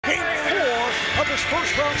of this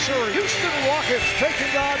first-round series. Houston Rockets taking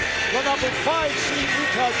on the number 5 seed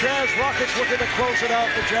Utah Jazz. Rockets looking to close it out.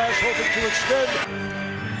 The Jazz hoping to extend.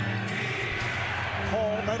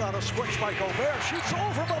 Paul made on a switch by Gobert. Shoots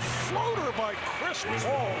over the floater by Chris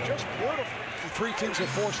Paul. Just beautiful. The three teams have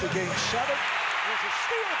forced the game 7. There's a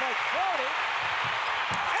steal by Crowder.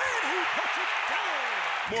 And he puts it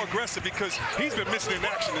down. More aggressive because he's been missing in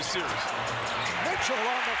action this series. Mitchell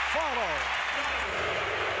on the follow.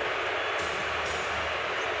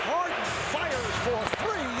 Harden fires for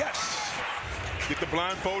 3, yes. Get the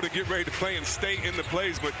blindfold and get ready to play and stay in the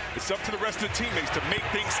plays, but it's up to the rest of the teammates to make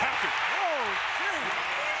things happen.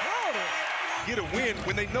 Get a win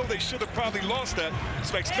when they know they should have probably lost that.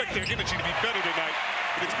 So I expect their energy to be better tonight.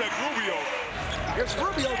 And expect Rubio. Here's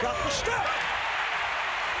Rubio got the step.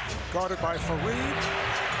 Guarded by Fareed.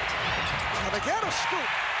 And again a scoop.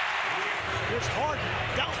 Here's Harden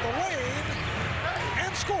down the lane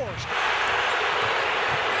and scores.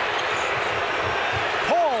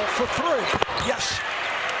 Paul for 3. Yes.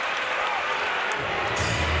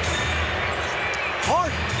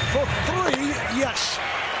 Harden for 3. Yes.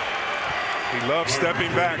 He loves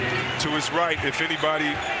stepping back to his right. If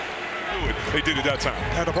anybody knew it, they did it that time.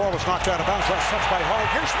 And the ball is knocked out of bounds. Last touch by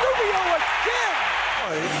Harden. Here's Rubio again.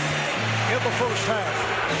 In the first half.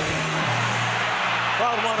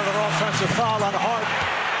 Crowder wanted an offensive foul on Harden.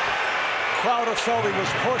 Crowder felt he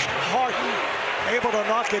was pushed. Harden able to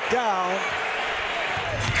knock it down.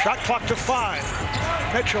 Shot clock to 5.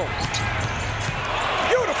 Mitchell.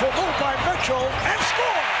 Beautiful move by Mitchell and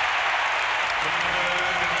score.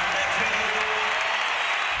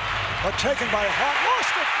 But taken by Hart, lost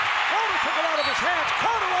it. Crowder took it out of his hands.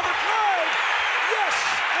 Crowder on the drive. Yes,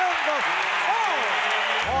 and the foul.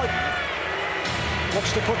 Harden looks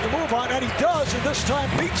to put the move on, and he does, and this time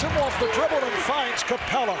beats him off the dribble and finds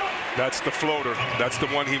Capella. That's the floater. That's the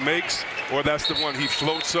one he makes, or that's the one he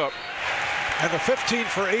floats up. And the 15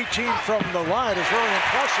 for 18 from the line is very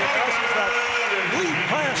impressive. This is that lead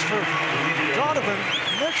pass for Donovan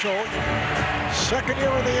Mitchell. Second year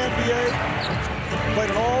in the NBA. Played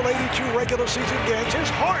in all 82 regular season games. Here's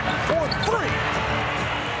Harden for 3.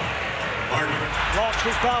 Harden lost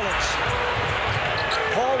his balance.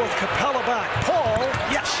 Paul with Capella back. Paul,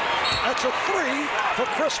 yes, that's a 3 for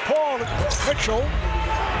Chris Paul. Mitchell,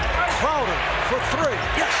 Crowder for 3.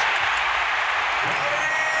 Yes.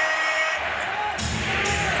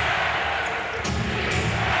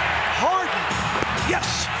 Harden,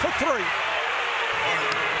 yes, for 3.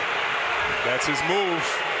 That's his move,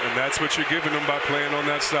 and that's what you're giving him by playing on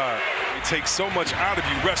that side. It takes so much out of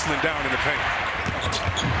you wrestling down in the paint.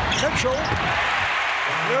 Mitchell,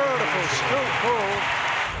 beautiful scoop move.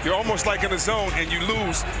 You're almost like in a zone, and you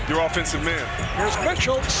lose your offensive man. Here's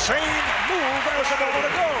Mitchell, same move as a moment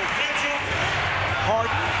ago.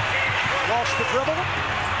 Harden lost the dribble,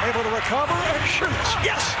 able to recover and shoots.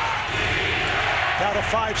 Yes! Down to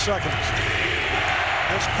 5 seconds.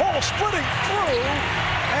 There's Paul splitting through,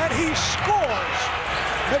 and he scores.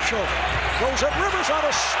 Mitchell goes at Rivers on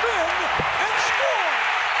a spin and scores.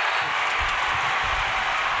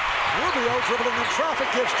 Rubio dribbling in traffic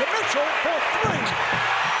gives to Mitchell for 3.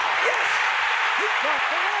 Yes, he got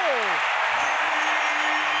the roll.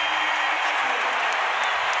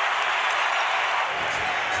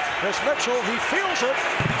 Here's Mitchell, he feels it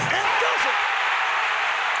and does it.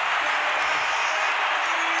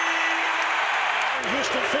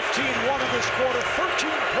 Houston 15-1 in this quarter, 13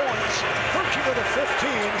 points, 13 of the 15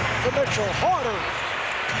 for Mitchell. Harden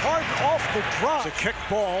off the drop. It's a kick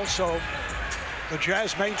ball, so the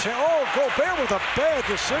Jazz maintain. Oh, Gobert with a bad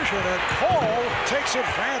decision, and Paul takes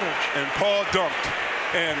advantage. And Paul dunked,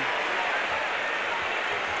 and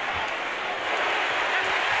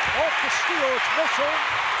off the steal, it's Mitchell.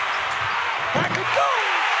 Back it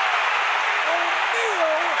goes!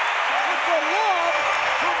 O'Neal with the lob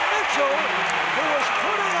for Mitchell, who is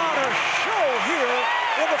putting on a show here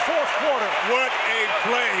in the fourth quarter. what a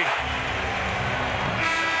play.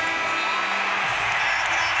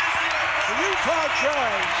 The Utah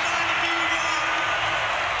Jazz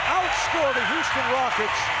outscored the Houston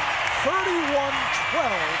Rockets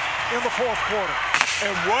 31-12 in the fourth quarter.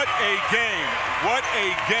 And what a game. What a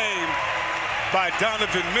game by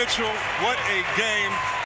Donovan Mitchell. What a game